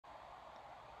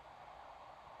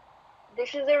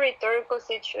This is a rhetorical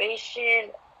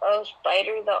situation of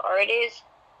Spider the Artist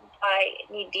by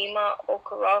Nidima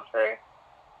Okafor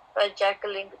by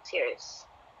Jacqueline Gutierrez.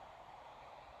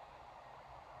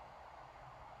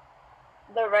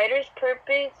 The writer's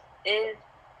purpose is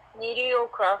Nidhi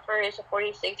Crawford is a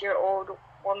 46-year-old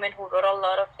woman who wrote a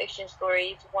lot of fiction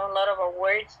stories, won a lot of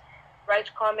awards, writes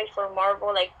comics for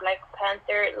Marvel like Black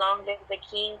Panther, Long Live the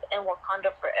King, and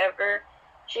Wakanda Forever.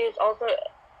 She is also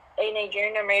a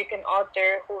Nigerian American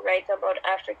author who writes about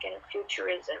African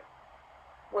futurism,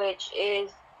 which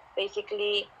is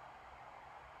basically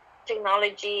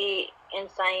technology and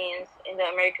science in the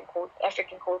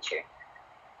African culture.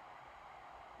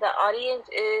 The audience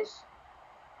is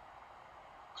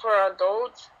for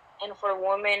adults and for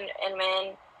women and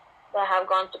men that have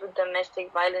gone through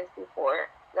domestic violence before,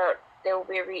 that they will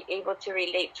be able to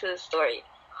relate to the story.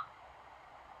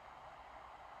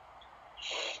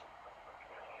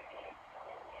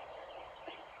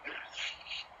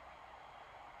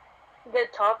 The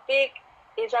topic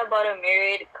is about a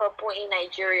married couple in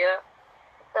Nigeria.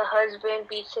 The husband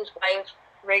beats his wife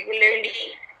regularly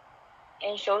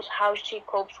and shows how she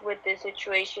copes with this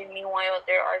situation. Meanwhile,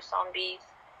 there are zombies.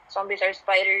 Zombies are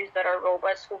spiders that are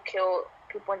robots who kill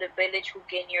people in the village who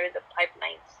get near the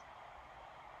pipelines.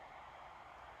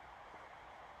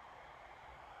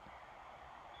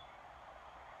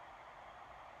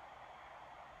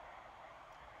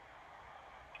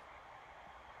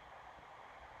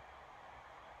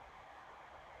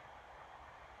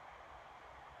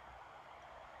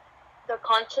 The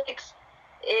context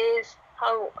is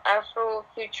how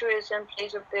Afrofuturism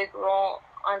plays a big role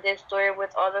on this story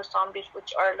with all the zombies,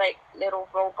 which are like little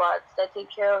robots that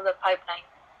take care of the pipeline.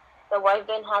 The wife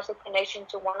then has a connection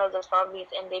to one of the zombies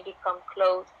and they become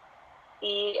close.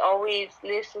 He always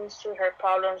listens to her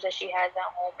problems that she has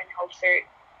at home and helps her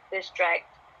distract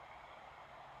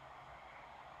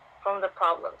from the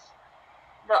problems.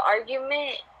 The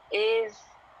argument is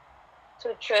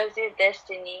to trust your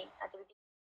destiny.